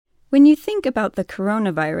When you think about the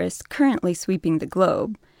coronavirus currently sweeping the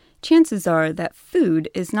globe, chances are that food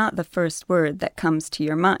is not the first word that comes to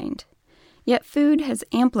your mind. Yet food has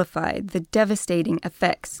amplified the devastating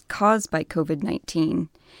effects caused by COVID-19,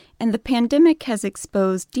 and the pandemic has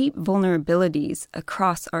exposed deep vulnerabilities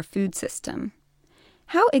across our food system.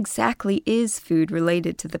 How exactly is food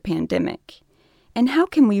related to the pandemic? And how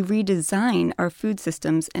can we redesign our food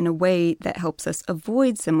systems in a way that helps us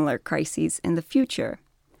avoid similar crises in the future?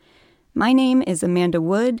 My name is Amanda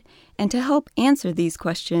Wood, and to help answer these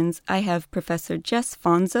questions, I have Professor Jess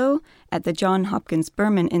Fonzo at the Johns Hopkins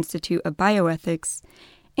Berman Institute of Bioethics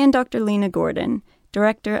and Dr. Lena Gordon,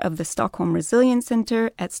 Director of the Stockholm Resilience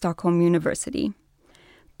Center at Stockholm University.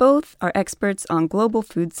 Both are experts on global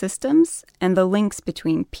food systems and the links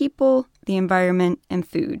between people, the environment, and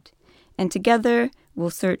food. And together, we'll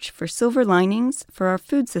search for silver linings for our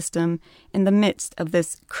food system in the midst of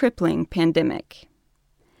this crippling pandemic.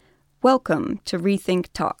 Welcome to Rethink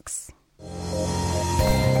Talks.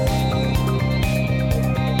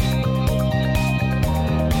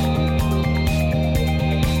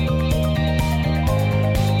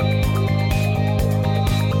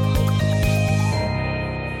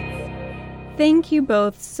 Thank you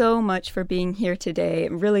both so much for being here today.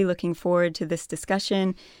 I'm really looking forward to this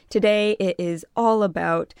discussion. Today it is all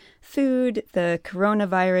about food, the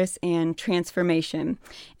coronavirus, and transformation.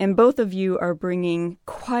 And both of you are bringing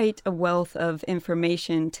quite a wealth of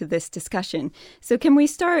information to this discussion. So can we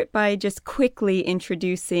start by just quickly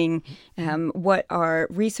introducing what our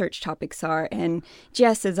research topics are? And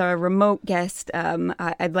Jess, as our remote guest,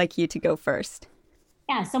 I'd like you to go first.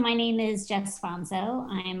 Yeah, so my name is Jess Fonzo.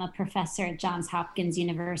 I am a professor at Johns Hopkins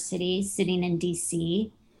University, sitting in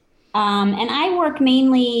DC. And I work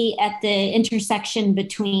mainly at the intersection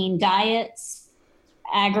between diets,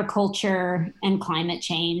 agriculture, and climate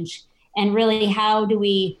change. And really, how do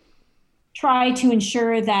we try to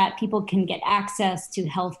ensure that people can get access to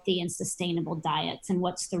healthy and sustainable diets? And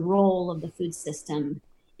what's the role of the food system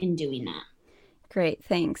in doing that? Great,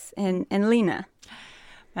 thanks. And Lena?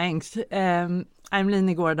 Thanks. I'm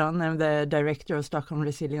Lena Gordon. I'm the director of Stockholm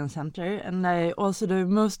Resilience Center, and I also do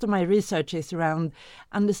most of my research is around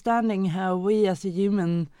understanding how we as a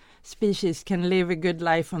human species can live a good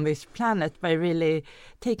life on this planet by really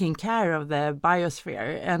taking care of the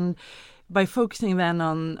biosphere, and by focusing then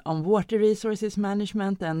on water resources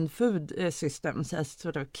management and food systems as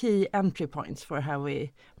sort of key entry points for how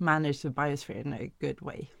we manage the biosphere in a good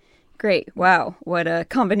way. Great. Wow. What a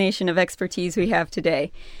combination of expertise we have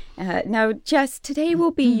today. Now, Jess, today we'll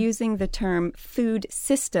be using the term food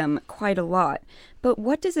system quite a lot. But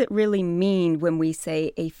what does it really mean when we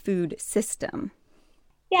say a food system?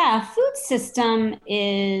 Yeah, food system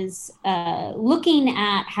is looking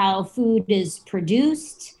at how food is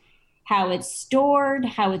produced, how it's stored,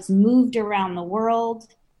 how it's moved around the world,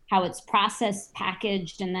 how it's processed,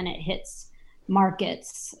 packaged, and then it hits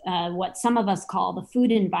markets, what some of us call the food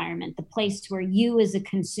environment, the place where you as a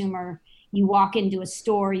consumer, you walk into a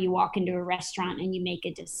store, you walk into a restaurant, and you make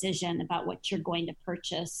a decision about what you're going to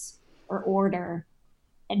purchase or order.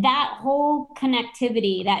 And that whole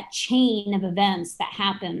connectivity, that chain of events that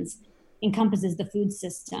happens encompasses the food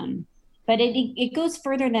system. But it goes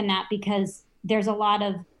further than that because there's a lot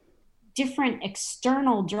of different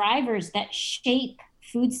external drivers that shape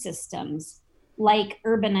food systems, like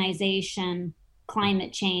urbanization,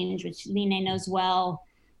 climate change, which Lena knows well,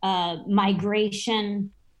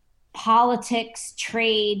 migration, politics,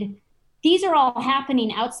 trade. These are all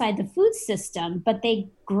happening outside the food system, but they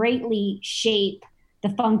greatly shape the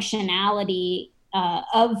functionality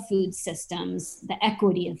of food systems, the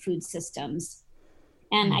equity of food systems.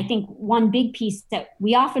 And I think one big piece that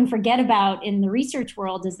we often forget about in the research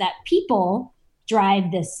world is that people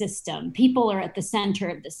drive this system. People are at the center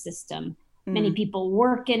of the system. Many people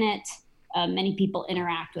work in it. Many people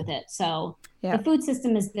interact with it. So the food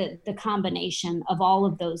system is the combination of all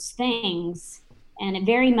of those things. And it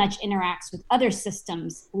very much interacts with other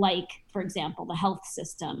systems, like, for example, the health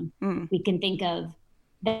system. We can think of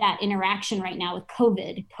that interaction right now with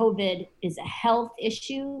COVID. COVID is a health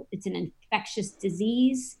issue. It's an infectious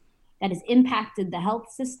disease that has impacted the health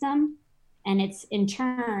system. And it's in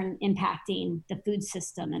turn impacting the food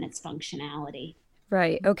system and its functionality.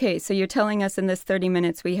 Right. Okay. So you're telling us in this 30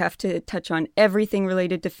 minutes we have to touch on everything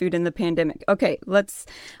related to food in the pandemic. Okay, let's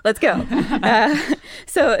go.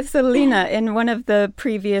 So Lena, in one of the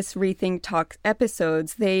previous Rethink Talk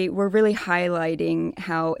episodes, they were really highlighting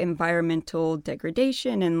how environmental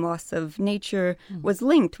degradation and loss of nature was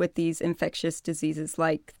linked with these infectious diseases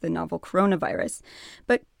like the novel coronavirus.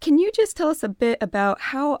 But can you just tell us a bit about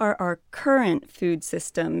how are our current food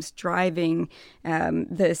systems driving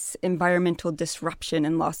this environmental disruption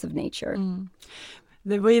and loss of nature?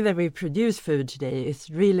 The way that we produce food today is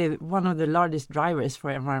really one of the largest drivers for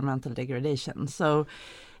environmental degradation. So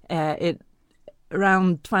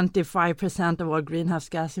around 25% of all greenhouse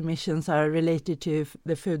gas emissions are related to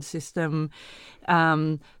the food system.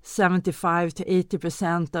 75 to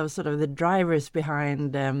 80% of sort of the drivers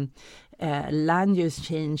behind land use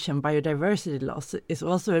change and biodiversity loss is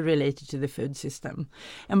also related to the food system.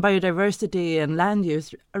 And biodiversity and land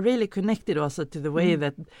use are really connected also to the way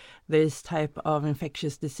that this type of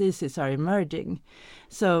infectious diseases are emerging.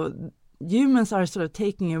 So humans are sort of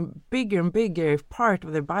taking a bigger and bigger part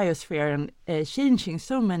of the biosphere and changing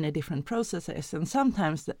so many different processes. And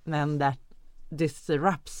sometimes then that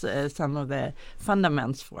disrupts some of the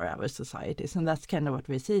fundamentals for our societies, and that's kind of what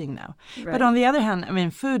we're seeing now. Right. But on the other hand, I mean,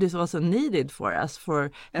 food is also needed for us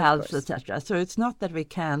for health, etc. So it's not that we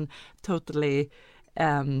can totally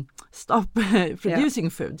stop producing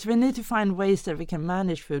food. So we need to find ways that we can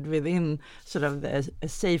manage food within sort of the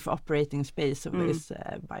safe operating space of this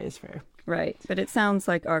biosphere. Right. But it sounds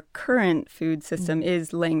like our current food system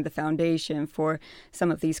is laying the foundation for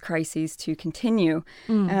some of these crises to continue.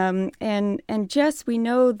 And Jess, we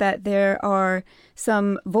know that there are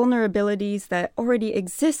some vulnerabilities that already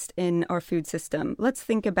exist in our food system. Let's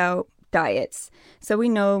think about diets. So we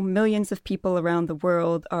know millions of people around the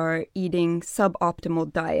world are eating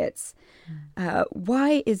suboptimal diets.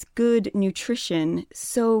 Why is good nutrition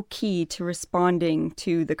so key to responding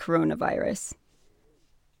to the coronavirus?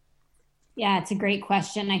 Yeah, it's a great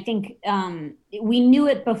question. I think we knew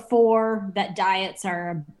it before that diets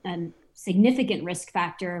are a significant risk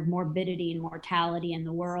factor of morbidity and mortality in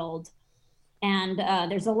the world. And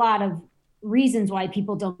there's a lot of reasons why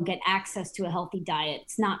people don't get access to a healthy diet.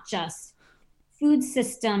 It's not just food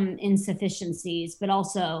system insufficiencies, but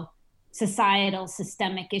also societal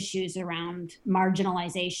systemic issues around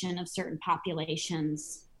marginalization of certain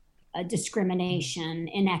populations, discrimination,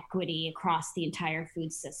 inequity across the entire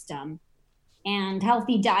food system. And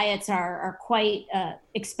healthy diets are quite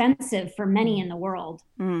expensive for many in the world.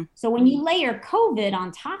 So when you layer COVID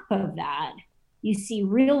on top of that, you see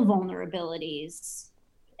real vulnerabilities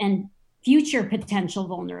and future potential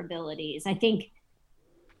vulnerabilities. I think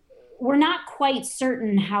we're not quite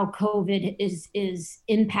certain how COVID is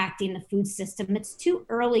impacting the food system. It's too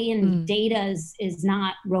early, and data is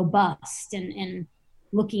not robust in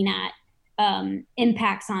looking at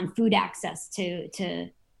impacts on food access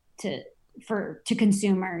to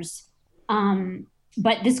consumers.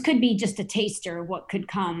 But this could be just a taster of what could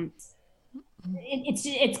come.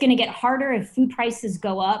 It's going to get harder if food prices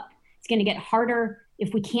go up. It's going to get harder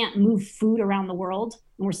if we can't move food around the world.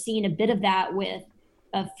 And we're seeing a bit of that with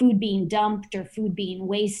food being dumped or food being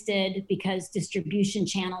wasted because distribution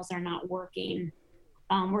channels are not working.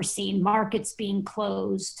 We're seeing markets being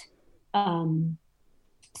closed.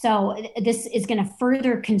 So this is going to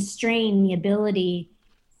further constrain the ability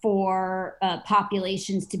for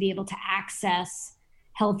populations to be able to access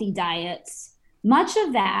healthy diets. Much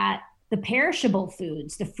of that, the perishable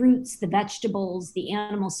foods, the fruits, the vegetables, the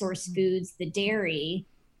animal source foods, the dairy,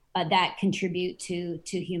 that contribute to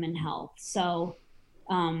human health. So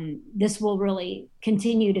this will really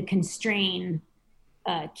continue to constrain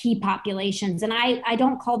key populations. And I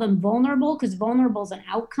don't call them vulnerable, because vulnerable is an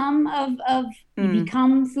outcome of you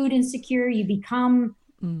become food insecure, you become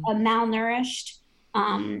malnourished.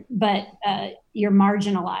 But you're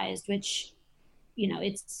marginalized, which,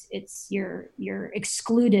 it's you're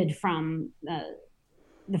excluded from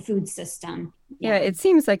the food system. Yeah, it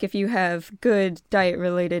seems like if you have good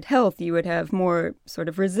diet-related health, you would have more sort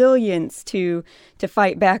of resilience to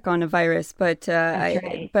fight back on a virus. But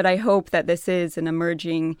I hope that this is an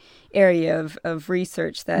emerging area of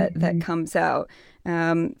research that comes out.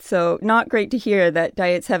 So not great to hear that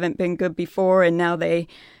diets haven't been good before, and now they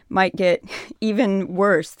might get even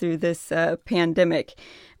worse through this pandemic.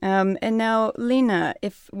 And now, Lena,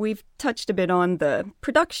 if we've touched a bit on the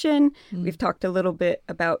production, we've talked a little bit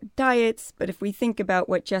about diets, but if we think about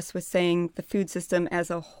what Jess was saying, the food system as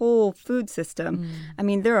a whole food system, I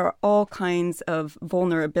mean, there are all kinds of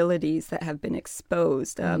vulnerabilities that have been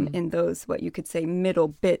exposed in those, what you could say, middle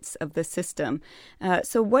bits of the system.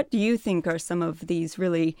 So what do you think are some of these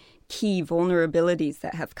really key vulnerabilities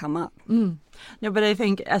that have come up? No, but I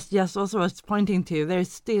think, as Jess also was pointing to,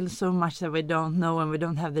 there's still so much that we don't know and we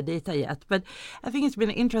don't have the data yet. But I think it's been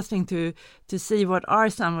interesting to see what are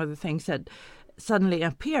some of the things that suddenly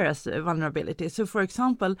appear as vulnerabilities. So, for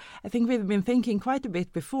example, I think we've been thinking quite a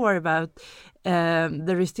bit before about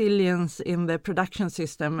the resilience in the production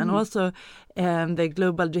system and also the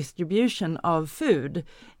global distribution of food.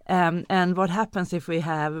 And what happens if we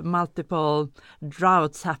have multiple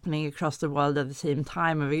droughts happening across the world at the same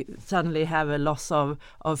time and we suddenly have a loss of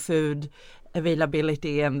food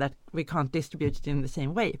availability and that we can't distribute it in the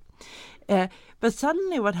same way. But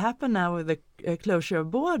suddenly what happened now with the closure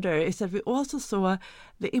of border is that we also saw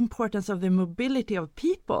the importance of the mobility of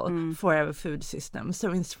people for our food system.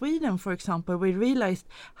 So in Sweden, for example, we realized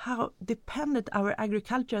how dependent our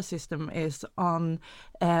agricultural system is on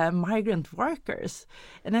migrant workers.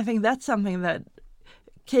 And I think that's something that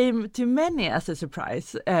came to many as a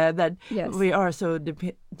surprise, that we are so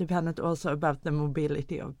dependent also about the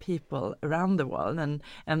mobility of people around the world,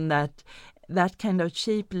 and that kind of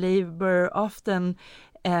cheap labor, often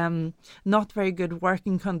not very good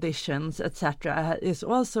working conditions, etc., is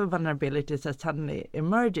also vulnerabilities that suddenly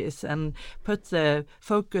emerges and puts the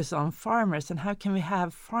focus on farmers and how can we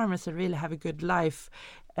have farmers that really have a good life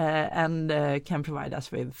and can provide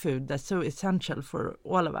us with food that's so essential for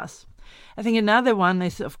all of us. I think another one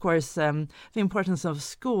is, of course, the importance of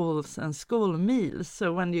schools and school meals.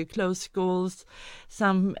 So when you close schools,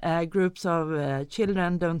 some groups of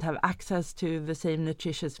children don't have access to the same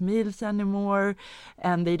nutritious meals anymore,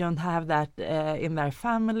 and they don't have that in their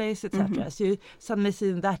families, etc. So you suddenly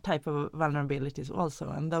see that type of vulnerabilities also,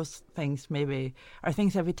 and those things maybe are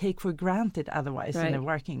things that we take for granted otherwise in the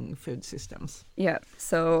working food systems. Yeah,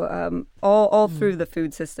 so all through the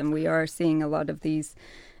food system, we are seeing a lot of these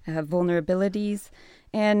vulnerabilities.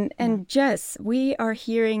 And Jess, we are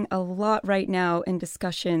hearing a lot right now in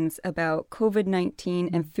discussions about COVID-19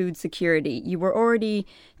 and food security. You were already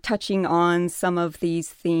touching on some of these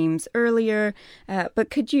themes earlier, but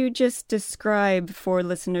could you just describe for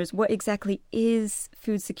listeners what exactly is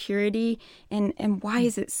food security and why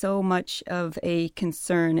is it so much of a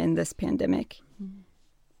concern in this pandemic?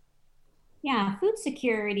 Yeah, food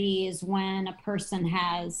security is when a person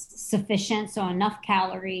has sufficient, so enough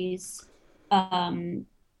calories,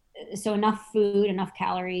 so enough food, enough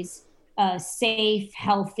calories, safe,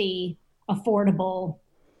 healthy, affordable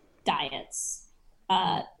diets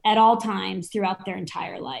at all times throughout their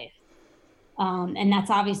entire life. And that's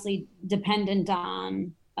obviously dependent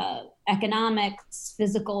on economics,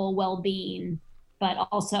 physical well-being, but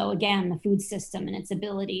also, again, the food system and its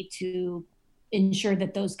ability to ensure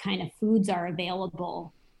that those kind of foods are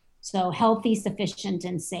available. So healthy, sufficient,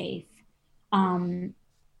 and safe.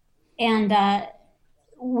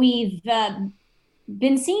 We've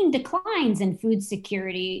been seeing declines in food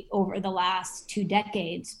security over the last 2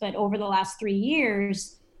 decades, but over the last 3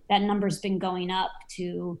 years, that number's been going up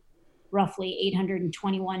to roughly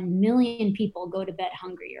 821 million people go to bed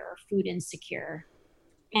hungry or food insecure.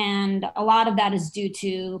 And a lot of that is due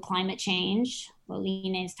to climate change, what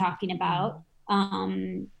Lena is talking about.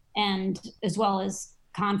 And as well as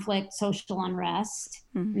conflict, social unrest,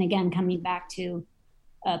 and again, coming back to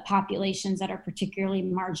populations that are particularly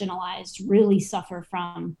marginalized really suffer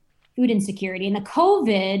from food insecurity. And the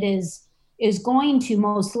COVID is going to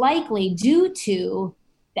most likely, due to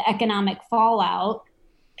the economic fallout,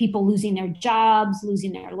 people losing their jobs,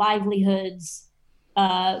 losing their livelihoods,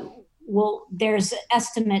 there's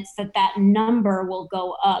estimates that number will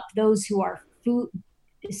go up. Those who are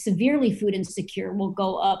severely food insecure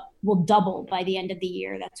will double by the end of the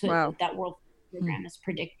year. That's what that World Food Program is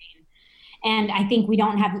predicting. And I think we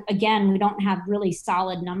don't have really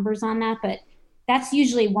solid numbers on that, but that's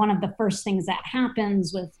usually one of the first things that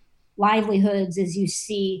happens with livelihoods is you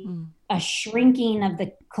see a shrinking of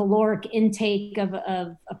the caloric intake of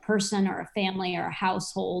a person or a family or a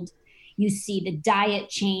household. You see the diet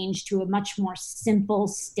change to a much more simple,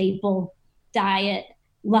 staple diet.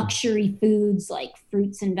 Luxury foods like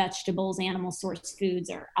fruits and vegetables, animal source foods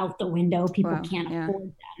are out the window. People can't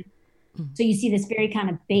afford them. So you see this very kind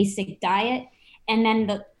of basic diet. And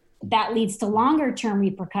then that leads to longer term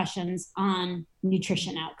repercussions on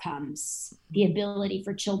nutrition outcomes, the ability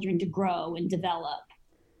for children to grow and develop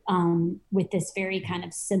with this very kind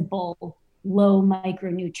of simple low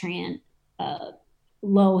micronutrient,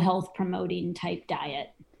 low health promoting type diet.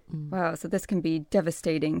 Wow, so this can be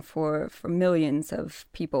devastating for millions of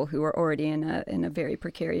people who are already in a very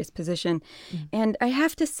precarious position. And I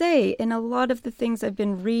have to say, in a lot of the things I've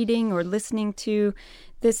been reading or listening to,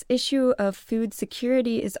 this issue of food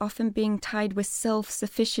security is often being tied with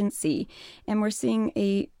self-sufficiency. And we're seeing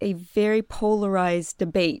a very polarized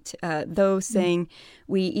debate, those saying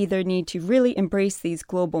we either need to really embrace these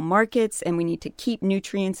global markets and we need to keep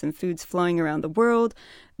nutrients and foods flowing around the world,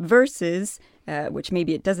 versus which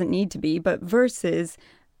maybe it doesn't need to be, but versus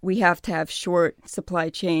we have to have short supply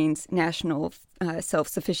chains, national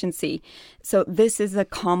self-sufficiency. So this is a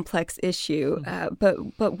complex issue.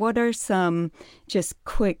 But what are some just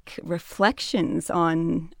quick reflections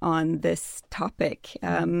on this topic?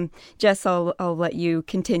 Jess, I'll let you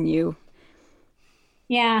continue.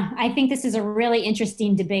 Yeah, I think this is a really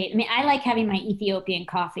interesting debate. I mean, I like having my Ethiopian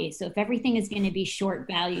coffee. So if everything is going to be short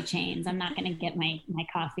value chains, I'm not going to get my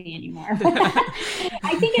coffee anymore.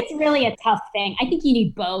 I think it's really a tough thing. I think you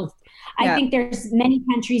need both. I think there's many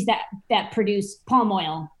countries that produce palm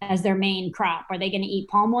oil as their main crop. Are they going to eat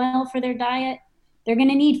palm oil for their diet? They're going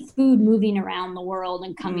to need food moving around the world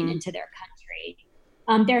and coming into their country.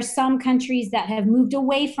 There are some countries that have moved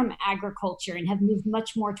away from agriculture and have moved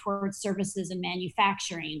much more towards services and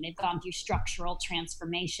manufacturing. They've gone through structural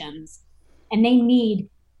transformations, and they need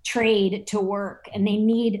trade to work, and they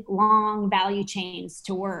need long value chains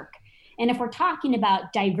to work. And if we're talking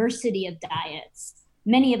about diversity of diets,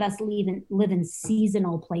 many of us live in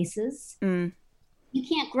seasonal places. You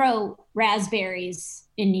can't grow raspberries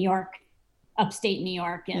in New York, upstate New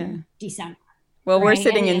York in December. Well, right? We're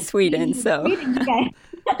sitting in Sweden, so.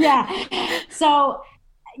 Yeah. So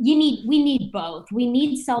we need both. We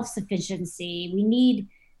need self-sufficiency. We need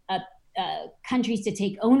countries to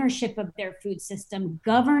take ownership of their food system,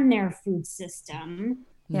 govern their food system.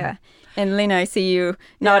 Yeah. And Lena, I see you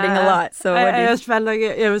nodding a lot. So I just felt like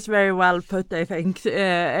it was very well put, I think.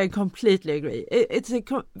 I completely agree. It's a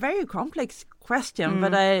very complex question,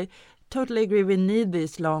 but I totally agree we need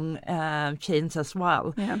these long chains as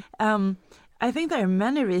well. Yeah. I think there are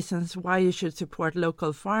many reasons why you should support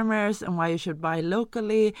local farmers and why you should buy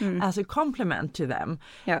locally as a complement to them.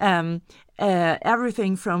 Yeah.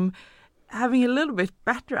 Everything from having a little bit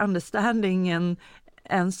better understanding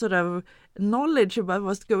and sort of knowledge about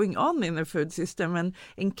what's going on in the food system and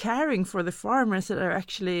in caring for the farmers that are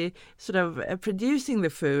actually sort of producing the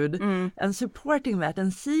food and supporting that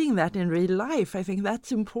and seeing that in real life. I think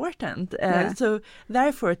that's important. So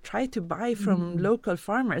therefore, try to buy from local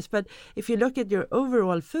farmers. But if you look at your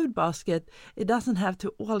overall food basket, it doesn't have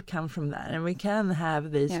to all come from that. And we can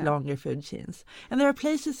have these longer food chains. And there are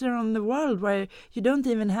places around the world where you don't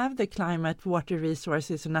even have the climate, water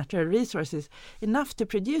resources, or natural resources enough to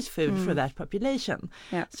produce food for that population.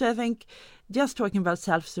 Yeah. So I think just talking about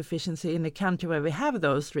self-sufficiency in a country where we have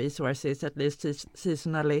those resources, at least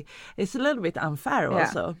seasonally, is a little bit unfair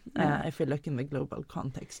also, if you look in the global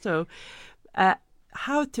context. So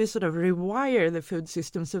how to sort of rewire the food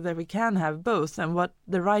system so that we can have both and what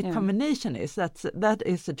the right combination is, that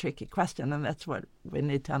is a tricky question, and that's what we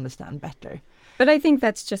need to understand better. But I think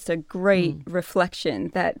that's just a great reflection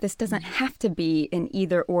that this doesn't have to be an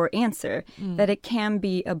either or answer, that it can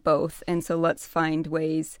be a both. And so let's find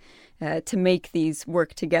ways to make these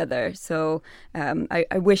work together. So I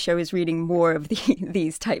wish I was reading more of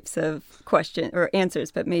these types of questions or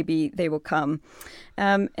answers, but maybe they will come.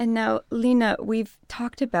 And now, Lena, we've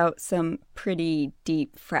talked about some pretty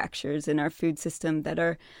deep fractures in our food system that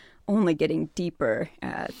are only getting deeper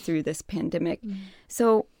through this pandemic.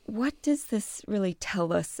 So what does this really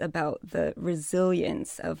tell us about the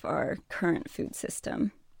resilience of our current food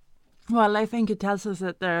system? Well, I think it tells us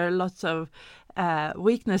that there are lots of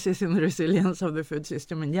weaknesses in the resilience of the food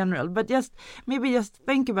system in general. But just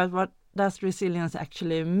think about what does resilience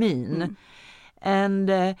actually mean.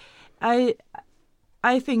 And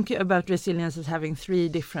I think about resilience as having three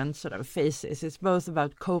different sort of phases. It's both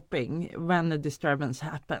about coping when a disturbance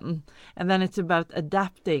happens, and then it's about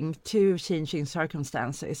adapting to changing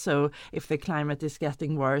circumstances. So if the climate is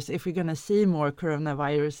getting worse, if we're going to see more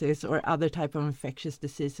coronaviruses or other type of infectious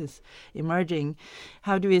diseases emerging,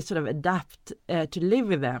 how do we sort of adapt to live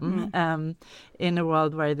with them in a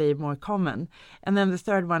world where they're more common? And then the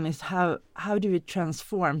third one is how do we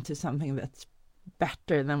transform to something that's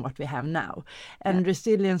better than what we have now. And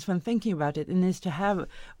resilience, when thinking about it, it needs to have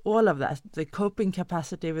all of that, the coping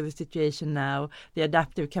capacity with the situation now, the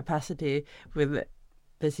adaptive capacity with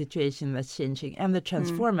the situation that's changing, and the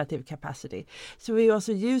transformative capacity. So we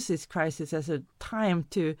also use this crisis as a time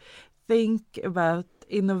to think about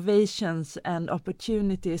innovations and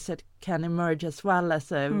opportunities that can emerge as well as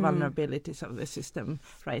vulnerabilities of the system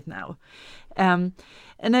right now. And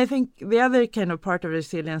I think the other kind of part of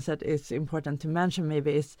resilience that is important to mention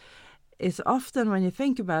maybe is often when you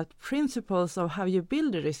think about principles of how you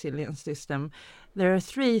build a resilient system, there are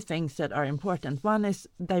three things that are important. One is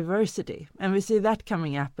diversity, and we see that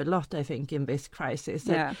coming up a lot, I think, in this crisis.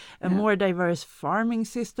 A more diverse farming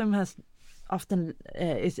system has often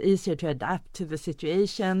is easier to adapt to the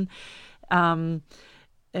situation.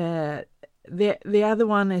 The other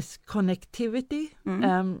one is connectivity,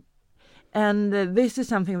 and this is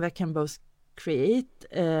something that can both create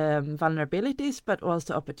vulnerabilities but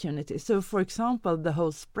also opportunities. So, for example, the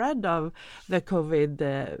whole spread of the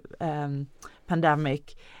COVID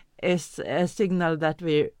pandemic is a signal that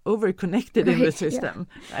we're over-connected in the system,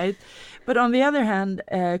 right? But on the other hand,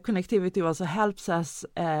 connectivity also helps us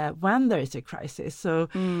when there is a crisis. So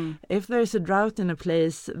if there's a drought in a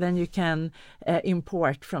place, then you can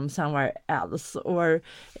import from somewhere else. Or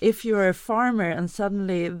if you're a farmer and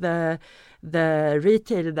suddenly the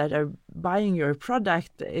retailer that are buying your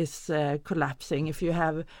product is collapsing, if you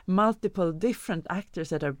have multiple different actors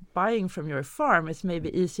that are buying from your farm, it's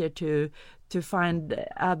maybe easier to find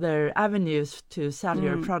other avenues to sell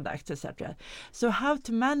your products, etc. So how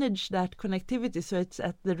to manage that connectivity so it's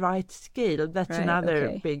at the right scale, that's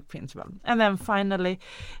another big principle. And then finally,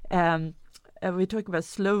 we talk about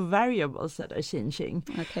slow variables that are changing.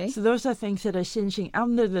 Okay. So those are things that are changing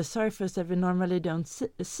under the surface that we normally don't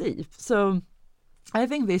see. So I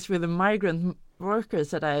think this with the migrant workers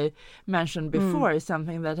that I mentioned before is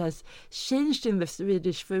something that has changed in the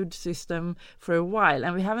Swedish food system for a while.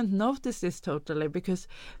 And we haven't noticed this totally because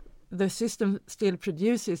the system still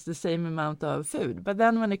produces the same amount of food. But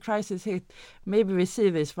then when a crisis hit, maybe we see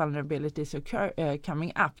these vulnerabilities occur,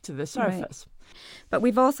 coming up to the surface. Right. But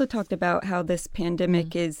we've also talked about how this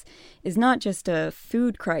pandemic is not just a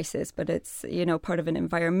food crisis, but it's, part of an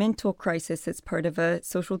environmental crisis. It's part of a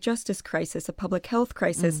social justice crisis, a public health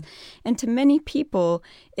crisis. And to many people,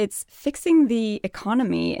 it's fixing the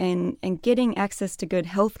economy and getting access to good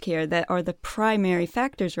health care that are the primary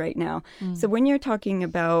factors right now. So when you're talking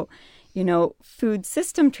about, food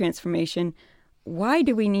system transformation, why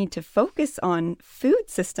do we need to focus on food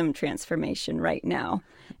system transformation right now?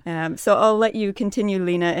 So I'll let you continue,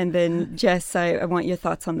 Lina, and then Jess, I want your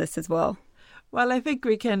thoughts on this as well. Well, I think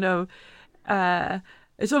we kind of,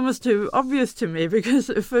 it's almost too obvious to me because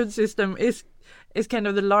the food system is kind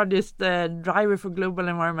of the largest driver for global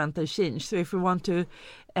environmental change. So if we want to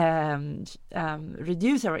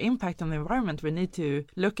reduce our impact on the environment, we need to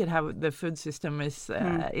look at how the food system is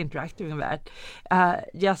interacting with that.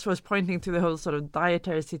 Jess was pointing to the whole sort of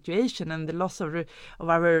dietary situation and the loss of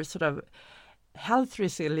our sort of health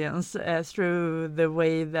resilience through the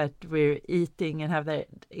way that we're eating and have that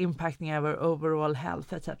impacting our overall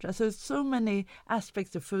health, etc. So many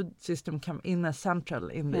aspects of food system come in as central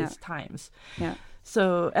in these times. Yeah.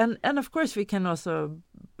 So and of course we can also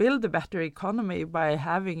build a better economy by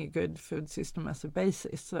having a good food system as a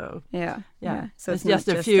basis. So So it's just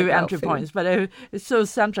a few entry points, but it's so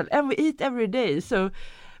central, and we eat every day. So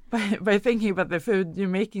by thinking about the food, you're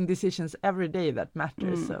making decisions every day that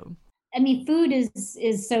matters. So. I mean, food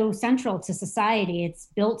is so central to society. It's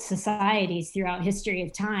built societies throughout history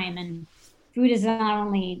of time. And food is not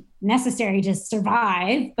only necessary to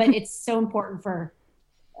survive, but it's so important for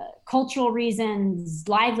cultural reasons,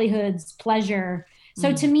 livelihoods, pleasure.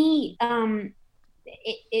 So to me,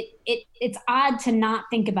 it's odd to not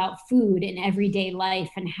think about food in everyday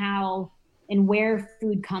life and how and where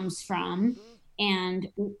food comes from and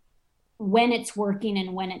when it's working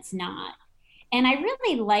and when it's not. And I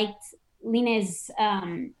really liked Lina's,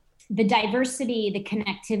 the diversity, the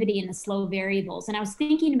connectivity, and the slow variables. And I was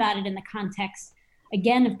thinking about it in the context,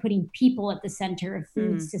 again, of putting people at the center of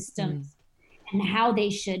food systems and how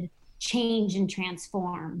they should change and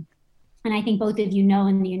transform. And I think both of you know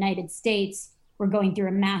in the United States, we're going through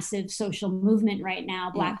a massive social movement right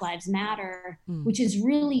now, Black Lives Matter, which is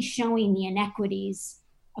really showing the inequities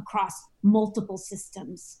across multiple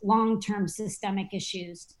systems, long-term systemic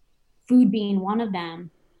issues, food being one of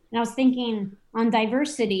them. And I was thinking on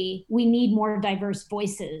diversity, we need more diverse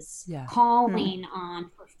voices calling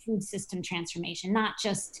on for food system transformation, not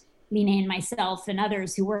just Lina and myself and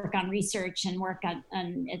others who work on research and work at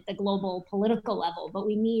the global political level, but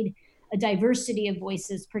we need a diversity of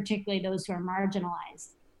voices, particularly those who are marginalized.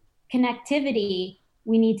 Connectivity,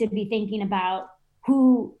 we need to be thinking about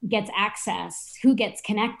who gets access, who gets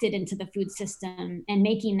connected into the food system, and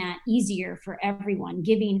making that easier for everyone,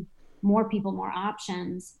 giving more people more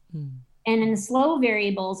options. And in the slow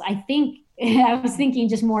variables, I think I was thinking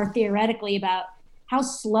just more theoretically about how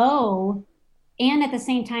slow and at the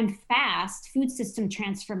same time fast food system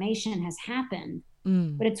transformation has happened.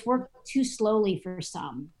 But it's worked too slowly for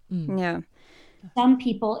some. Yeah. Some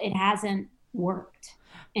people, it hasn't worked,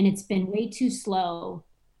 and it's been way too slow,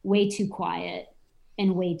 way too quiet,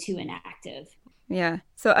 and way too inactive. Yeah.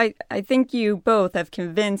 So I think you both have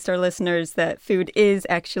convinced our listeners that food is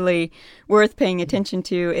actually worth paying attention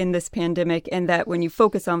to in this pandemic, and that when you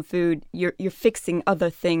focus on food, you're fixing other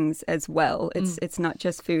things as well. It's not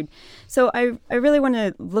just food. So I really want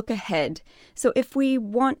to look ahead. So if we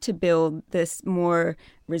want to build this more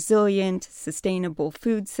resilient, sustainable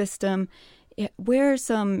food system, where are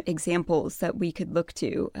some examples that we could look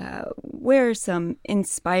to? Where are some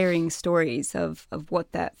inspiring stories of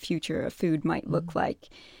what that future of food might look like?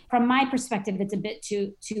 From my perspective, it's a bit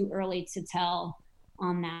too early to tell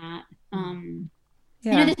on that.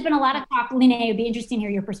 There's been a lot of talk, Line, it would be interesting to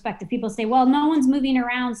hear your perspective. People say, well, no one's moving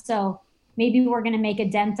around, so maybe we're going to make a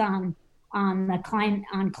dent on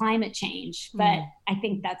climate change. But I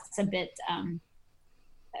think that's a bit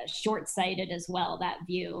short-sighted as well, that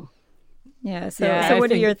view. Yeah. So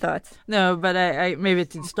what are your thoughts? No, but I maybe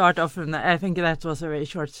to start off, and I think that was a very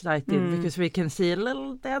short-sighted because we can see a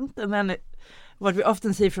little dent, and then what we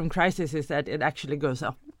often see from crisis is that it actually goes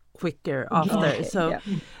up quicker after.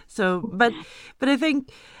 But I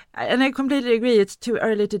think, and I completely agree, it's too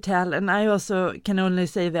early to tell. And I also can only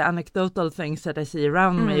say the anecdotal things that I see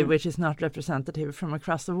around me, which is not representative from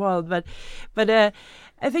across the world. But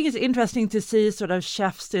I think it's interesting to see sort of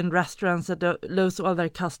chefs in restaurants that lose all their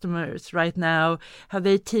customers right now, how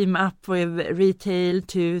they team up with retail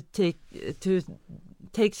to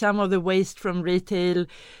take some of the waste from retail,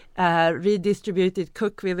 redistribute it,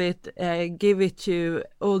 cook with it, give it to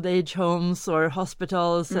old age homes or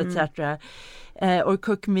hospitals, etc., or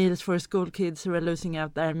cook meals for school kids who are losing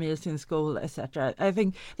out their meals in school, etc. I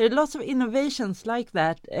think there are lots of innovations like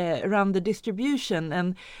that around the distribution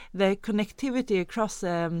and the connectivity across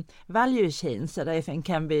value chains that I think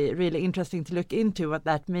can be really interesting to look into what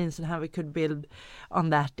that means and how we could build on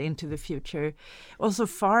that into the future. Also,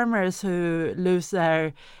 farmers who lose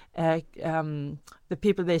their the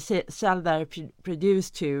people they sell their produce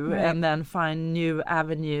to, and then find new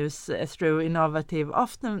avenues through innovative,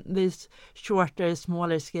 often these shorter,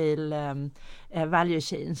 smaller scale value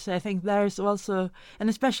chains. So I think there's also, and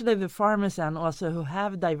especially the farmers and also who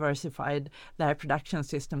have diversified their production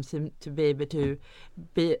systems to be able to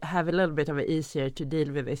have a little bit of it easier to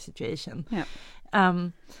deal with this situation. Yeah.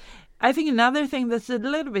 I think another thing that's a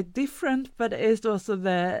little bit different, but is also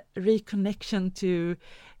the reconnection to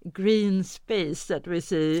green space that we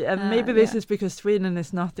see. And maybe this is because Sweden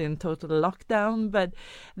is not in total lockdown, but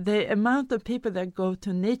the amount of people that go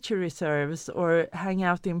to nature reserves or hang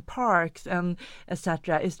out in parks and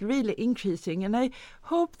etc. is really increasing. And I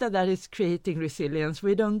hope that is creating resilience.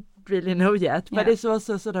 We don't really know yet, but it's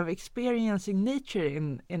also sort of experiencing nature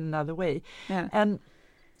in another way. Yeah. And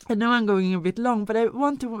I know I'm going a bit long, but I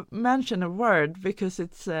want to mention a word because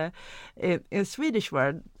it's a Swedish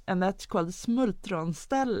word, and that's called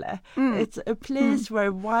smultronställe. It's a place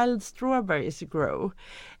where wild strawberries grow.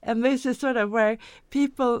 And this is sort of where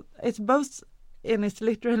people, it's both in its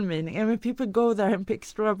literal meaning, I mean, people go there and pick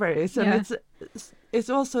strawberries, and it's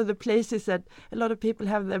also the places that a lot of people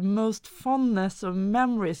have the most fondness of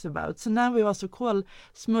memories about. So now we also call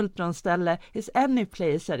smultronställe is any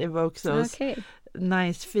place that evokes those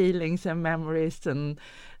nice feelings and memories and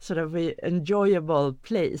sort of an enjoyable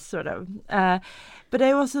place, sort of. But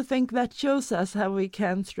I also think that shows us how we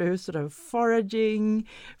can, through sort of foraging,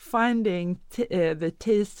 finding the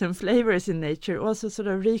tastes and flavors in nature, also sort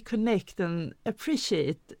of reconnect and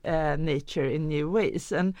appreciate nature in new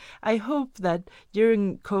ways. And I hope that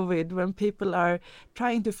during COVID, when people are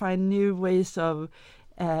trying to find new ways of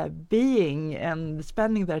being and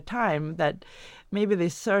spending their time, that maybe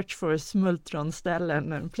this search for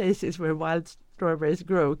smultronställen and places where wild strawberries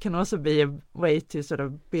grow can also be a way to sort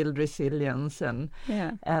of build resilience and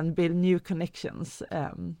build new connections.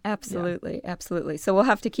 Absolutely. So we'll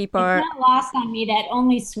have to keep our... It's not lost on me that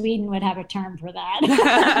only Sweden would have a term for that.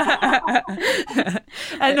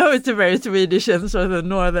 I know it's a very Swedish and sort of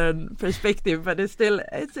northern perspective, but it's still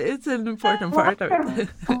it's an important part of it.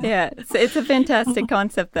 It's a fantastic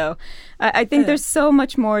concept, though. I think there's so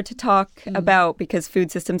much more to talk about because food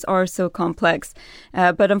systems are so complex,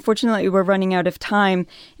 but unfortunately we're running out of time.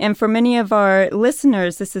 And for many of our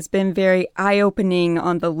listeners, this has been very eye-opening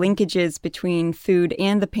on the linkages between food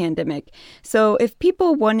and the pandemic. So if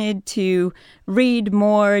people wanted to read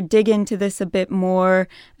more, dig into this a bit more,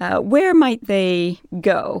 where might they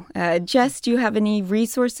go? Jess, do you have any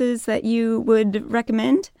resources that you would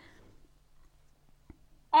recommend?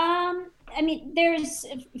 I mean,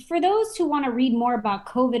 for those who want to read more about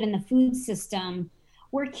COVID and the food system,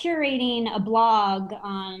 we're curating a blog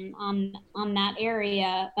on that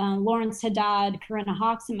area. Lawrence Haddad, Corinna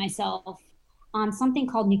Hawks, and myself on something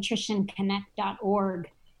called nutritionconnect.org.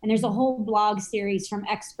 And there's a whole blog series from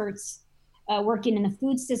experts working in the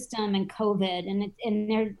food system and COVID, and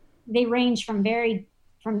they range from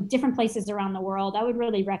different places around the world. I would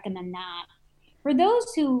really recommend that. For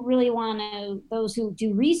those who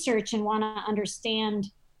do research and want to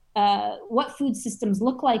understand what food systems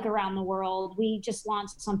look like around the world, we just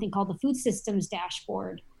launched something called the Food Systems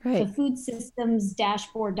Dashboard. Right. So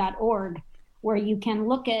foodsystemsdashboard.org, where you can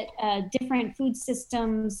look at different food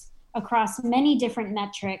systems across many different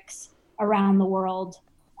metrics around the world.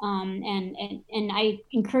 And I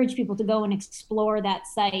encourage people to go and explore that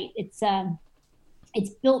site.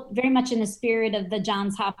 It's built very much in the spirit of the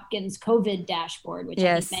Johns Hopkins COVID dashboard, which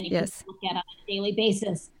I think many people look at on a daily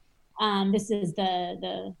basis. This is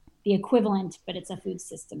the equivalent, but it's a food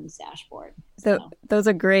systems dashboard. So those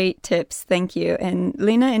are great tips. Thank you. And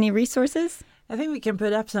Lena, any resources? I think we can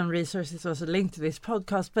put up some resources also linked to this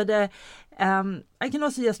podcast, but I can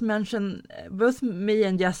also just mention both me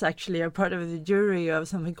and Jess actually are part of the jury of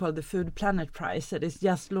something called the Food Planet Prize that is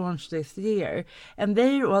just launched this year. And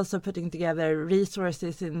they're also putting together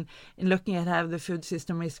resources in looking at how the food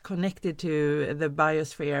system is connected to the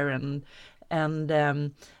biosphere and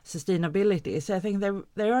sustainability. So I think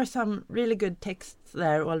there are some really good texts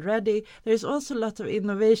there already. There's also lots of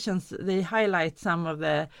innovations. They highlight some of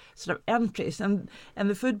the sort of entries, and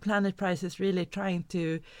the Food Planet Prize is really trying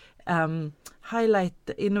to highlight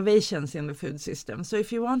the innovations in the food system. So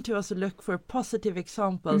if you want to also look for positive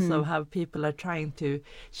examples of how people are trying to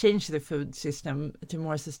change the food system to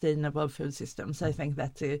more sustainable food systems, I think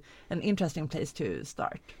that's an interesting place to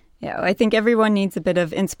start. Yeah, I think everyone needs a bit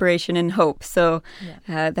of inspiration and hope. So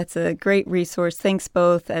that's a great resource. Thanks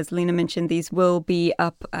both. As Lena mentioned, these will be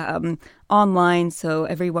up online so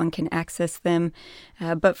everyone can access them.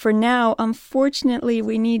 But for now, unfortunately,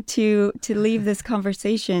 we need to leave this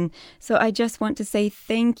conversation. So I just want to say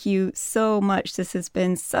thank you so much. This has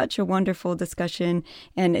been such a wonderful discussion,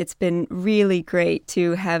 and it's been really great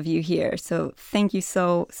to have you here. So thank you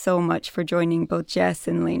so much for joining both Jess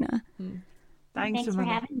and Lena. Thanks for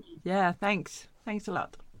having me. Yeah, thanks. Thanks a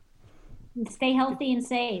lot. And stay healthy and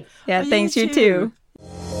safe. Yeah, thanks, you too.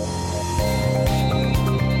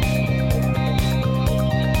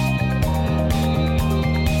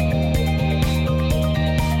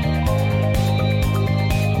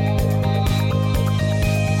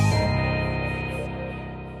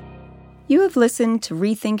 You have listened to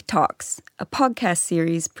Rethink Talks, a podcast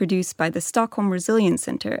series produced by the Stockholm Resilience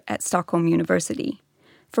Center at Stockholm University.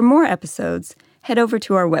 For more episodes, head over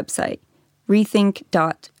to our website,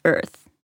 rethink.earth.